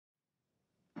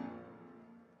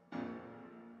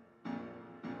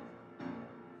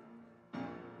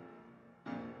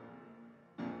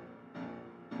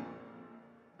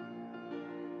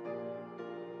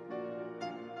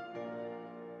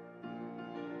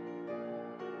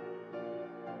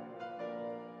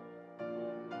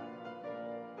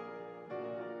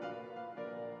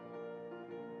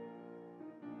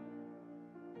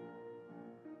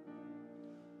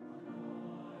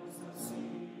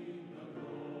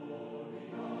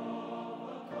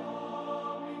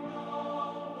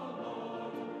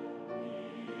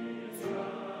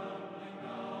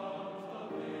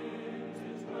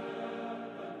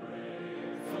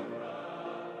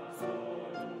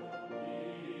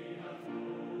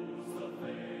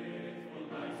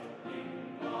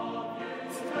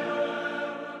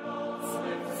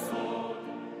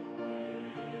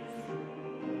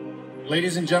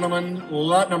Ladies and gentlemen,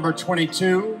 lot number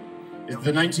 22 is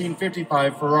the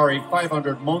 1955 Ferrari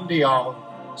 500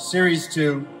 Mondial Series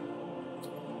 2.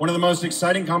 One of the most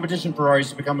exciting competition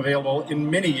Ferraris to become available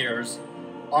in many years,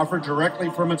 offered directly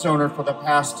from its owner for the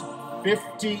past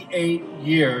 58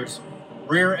 years,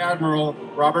 Rear Admiral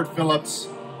Robert Phillips,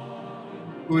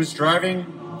 who is driving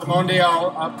the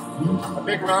Mondial up. A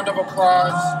big round of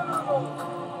applause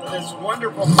for this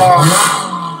wonderful car.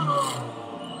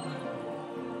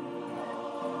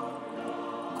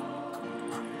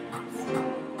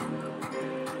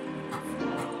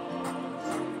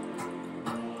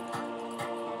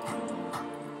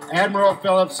 Admiral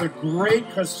Phillips, a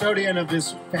great custodian of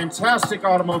this fantastic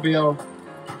automobile.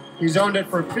 He's owned it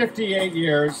for 58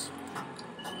 years.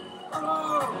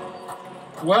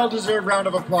 Well-deserved round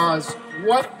of applause.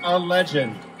 What a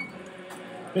legend.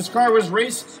 This car was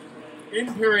raced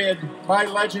in period by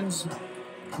legends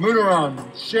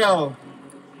Munaron, Shell,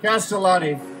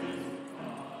 Castellati.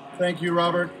 Thank you,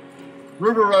 Robert.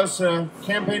 Ruberosa,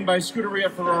 campaigned by Scuderia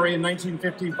Ferrari in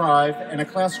 1955, and a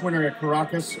class winner at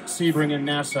Caracas, Sebring, and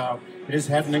Nassau. It has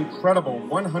had an incredible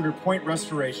 100-point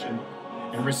restoration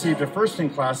and received a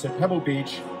first-in-class at Pebble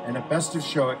Beach and a best of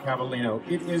show at Cavallino.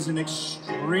 It is an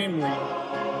extremely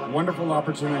wonderful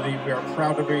opportunity. We are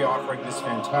proud to be offering this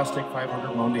fantastic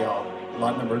 500 Mondial,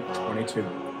 lot number 22.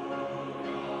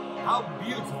 How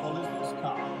beautiful is this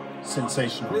car?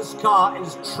 Sensational. This car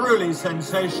is truly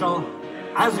sensational,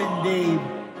 as indeed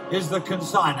is the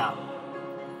consigner.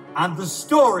 And the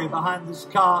story behind this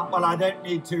car, well, I don't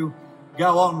need to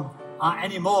go on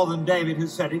any more than David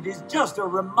has said. It is just a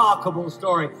remarkable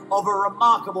story of a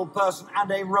remarkable person and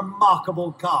a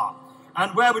remarkable car.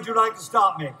 And where would you like to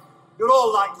start me? You'd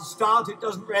all like to start. It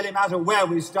doesn't really matter where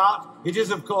we start. It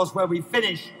is, of course, where we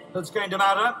finish that's going to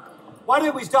matter. Why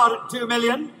don't we start at 2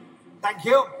 million? Thank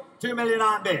you. 2 million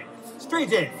RMB.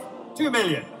 Straight in. 2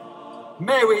 million.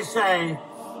 May we say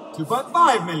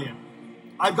 2.5 million?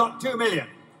 I've got 2 million.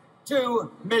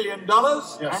 $2 million,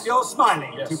 yes. And you're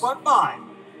smiling. Yes. 2.5.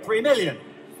 3 million.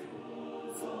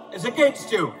 It's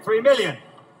against you. 3 million.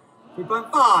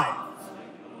 3.5.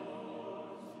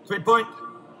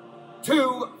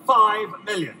 3.25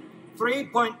 million.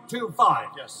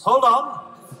 3.25. Yes. Hold on.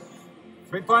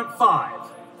 3.5.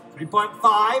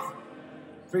 3.5.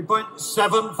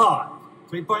 3.75.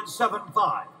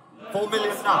 3.75. 4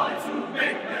 million now.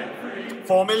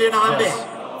 4 million I'm big.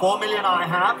 4 million I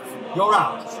have. You're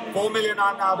out. 4 million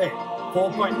I'm now big.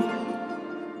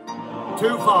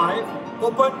 4.25.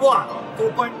 4.1.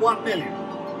 4.1 million.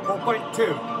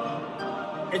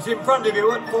 4.2. It's in front of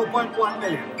you at 4.1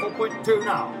 million. 4.2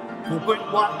 now.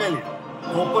 4.1 million.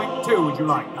 4.2 would you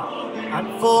like now? At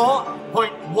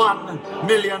 $4.1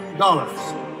 million.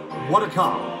 What a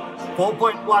car.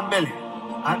 4.1 million.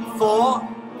 At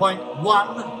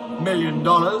 $4.1 million.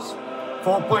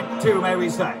 4.2 may we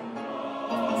say.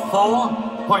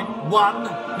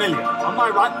 4.1 million. Am I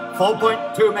right?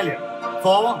 4.2 million.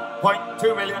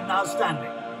 4.2 million now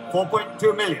standing.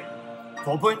 4.2 million.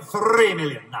 4.3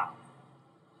 million now.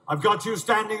 I've got you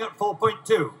standing at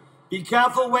 4.2. Be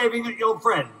careful waving at your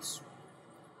friends.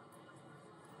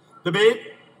 The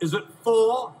bid is at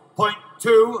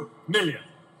 4.2 million.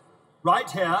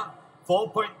 Right here,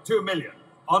 4.2 million.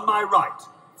 On my right,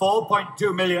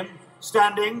 4.2 million,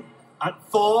 standing at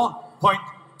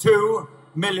 $4.2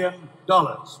 million.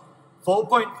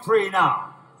 4.3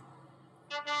 now.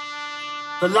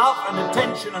 The love and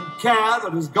attention and care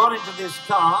that has gone into this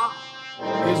car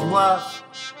is worth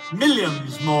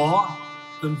millions more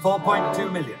than 4.2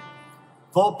 million.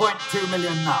 4.2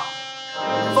 million now.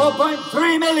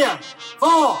 4.3 million.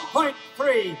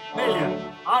 4.3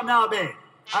 million. I'm now bid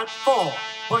at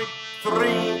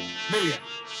 4.3 million.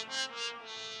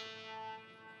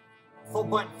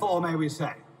 4.4 may we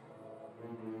say.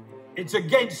 It's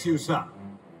against you, sir.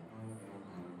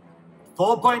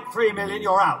 4.3 million,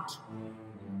 you're out.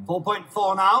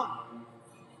 4.4 now.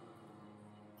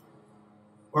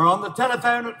 We're on the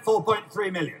telephone at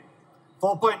 4.3 million.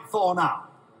 4.4 now.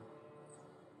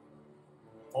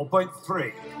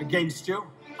 4.3 against you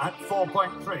at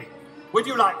 4.3. Would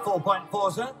you like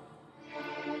 4.4, sir?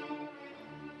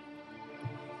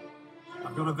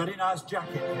 I've got a very nice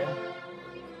jacket here.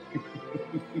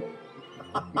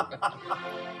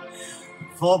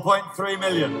 4.3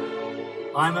 million.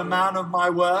 I'm a man of my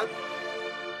word.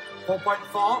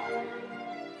 4.4.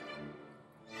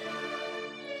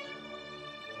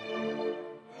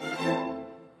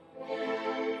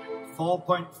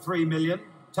 4.3 million.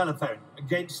 Telephone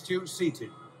against you,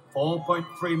 seated.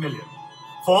 4.3 million.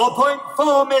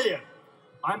 4.4 million.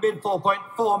 I'm bid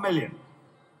 4.4 million.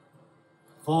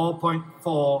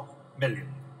 4.4 million.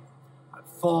 At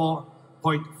 4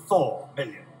 4.4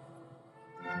 million.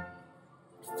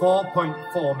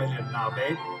 4.4 million now,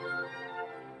 babe.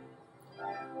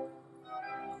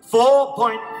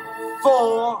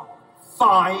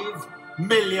 $4.45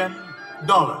 million.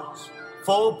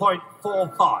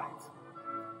 4.45.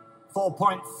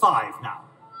 4.5 now.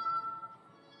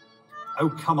 Oh,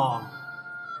 come on.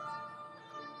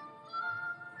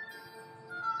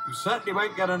 You certainly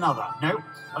won't get another. No.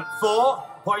 At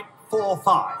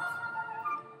 4.45.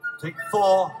 Take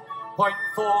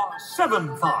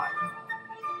 4.475.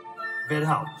 If it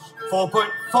helps.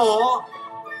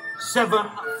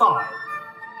 4.475.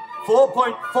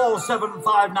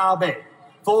 4.475 now bid.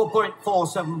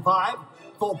 4.475.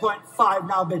 4.5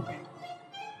 now bid me.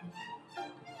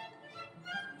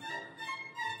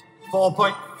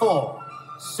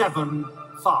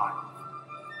 4.475.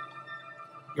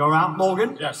 You're out,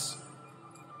 Morgan? Yes.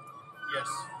 Yes.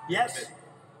 Yes.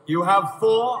 You have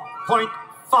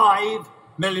 $4.5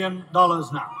 million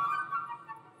now.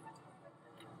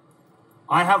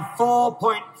 I have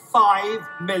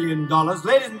 $4.5 million.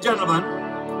 Ladies and gentlemen,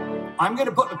 I'm going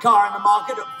to put the car in the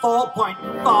market at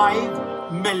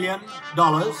 $4.5 million.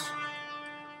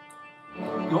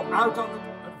 You're out on the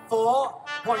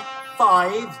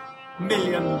 $4.5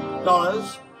 million.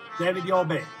 David, your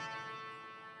bid.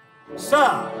 Sir,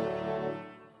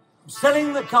 I'm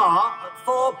selling the car at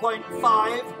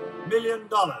 $4.5 million.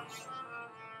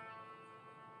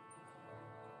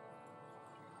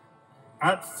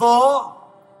 At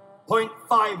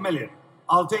 $4.5 million.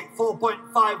 I'll take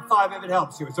 4.55 if it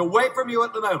helps you. It's away from you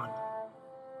at the moment.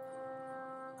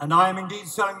 And I am indeed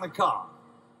selling the car.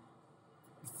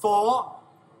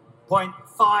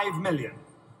 4.5 million.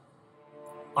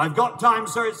 I've got time,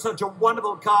 sir. It's such a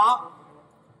wonderful car.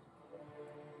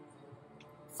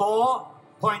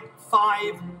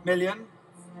 4.5 million.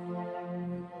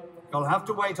 You'll have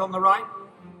to wait on the right.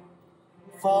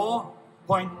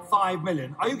 4.5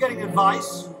 million. Are you getting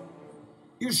advice?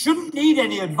 You shouldn't need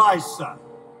any advice, sir.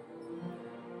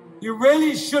 You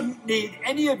really shouldn't need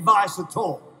any advice at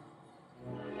all.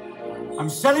 I'm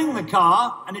selling the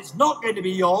car, and it's not going to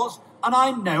be yours, and I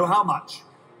know how much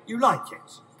you like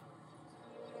it.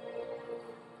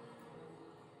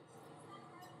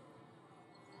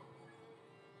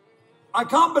 I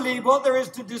can't believe what there is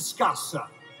to discuss, sir.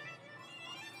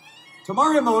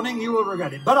 Tomorrow morning you will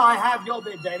regret it. But I have your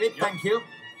bid, David. Yep. Thank you.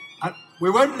 We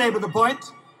won't labour the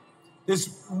point.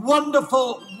 This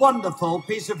wonderful, wonderful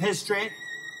piece of history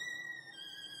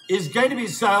is going to be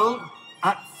sold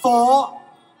at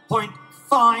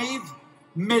 $4.5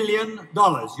 million.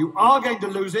 You are going to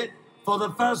lose it for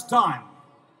the first time.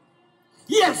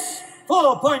 Yes,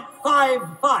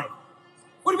 4.55.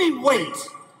 What do you mean, wait?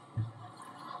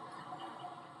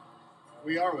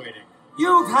 We are waiting.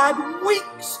 You've had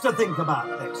weeks to think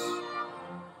about this.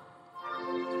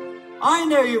 I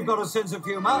know you've got a sense of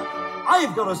humour.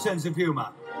 I've got a sense of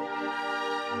humour.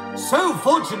 So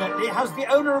fortunately has the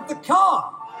owner of the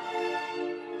car.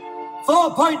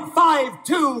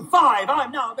 4.525,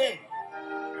 I'm now big.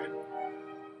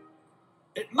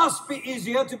 It must be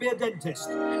easier to be a dentist.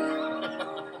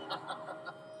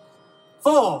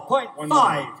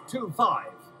 4.525.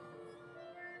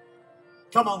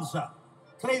 Come on, sir.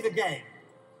 Play the game.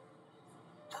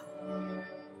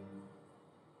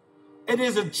 It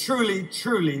is a truly,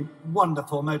 truly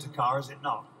wonderful motor car, is it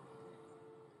not?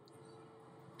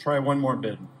 Try one more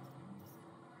bid.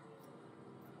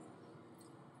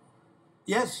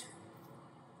 Yes.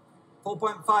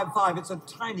 4.55. It's a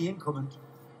tiny increment.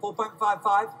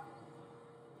 4.55.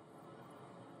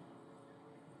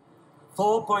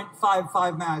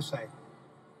 4.55, may I say.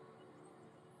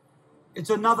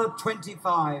 It's another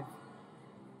 25.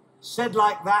 Said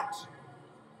like that.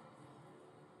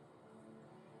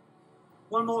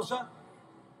 One more, sir.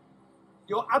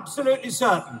 You're absolutely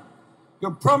certain. You're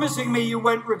promising me you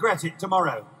won't regret it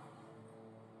tomorrow.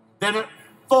 Then at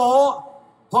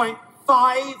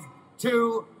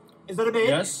 4.52, is that a bid?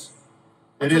 Yes.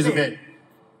 It is a bid.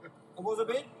 It was a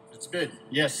bid? It's a bid,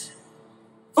 yes.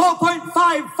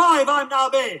 4.55, I'm now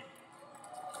bid.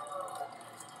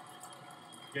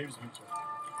 James Mitchell.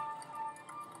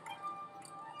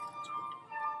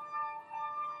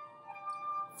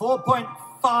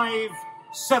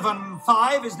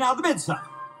 4.575 is now the bid, sir.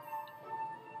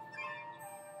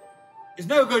 It's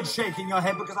no good shaking your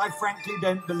head because I frankly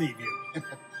don't believe you.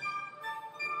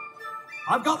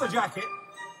 I've got the jacket.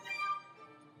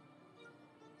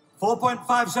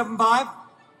 4.575.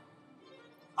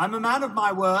 I'm a man of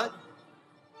my word.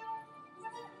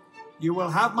 You will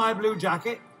have my blue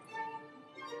jacket.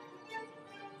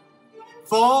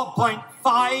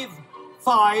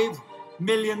 $4.55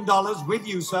 million with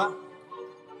you, sir.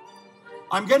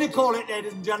 I'm going to call it,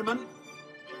 ladies and gentlemen,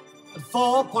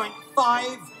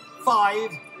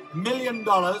 $4.55 million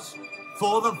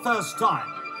for the first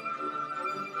time.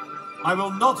 I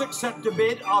will not accept a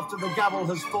bid after the gavel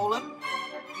has fallen.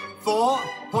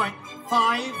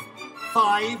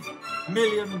 $4.55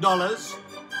 million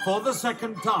for the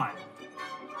second time.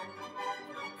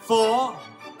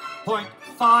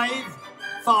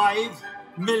 $4.55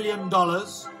 million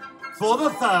for the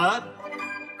third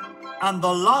and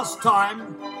the last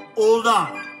time, all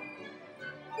done.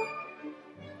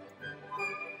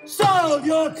 Sold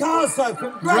your car, sir.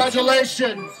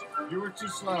 Congratulations. You were too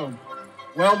slow.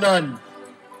 Well done.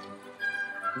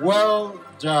 Well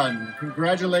done.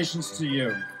 Congratulations to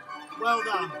you. Well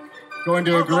done. Going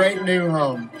to a great new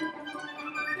home.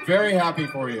 Very happy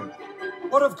for you.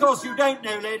 But of course you don't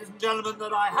know, ladies and gentlemen,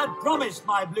 that I had promised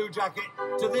my blue jacket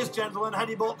to this gentleman had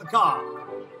he bought the car.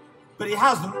 But he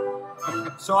hasn't,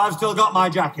 so I've still got my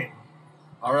jacket.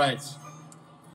 All right.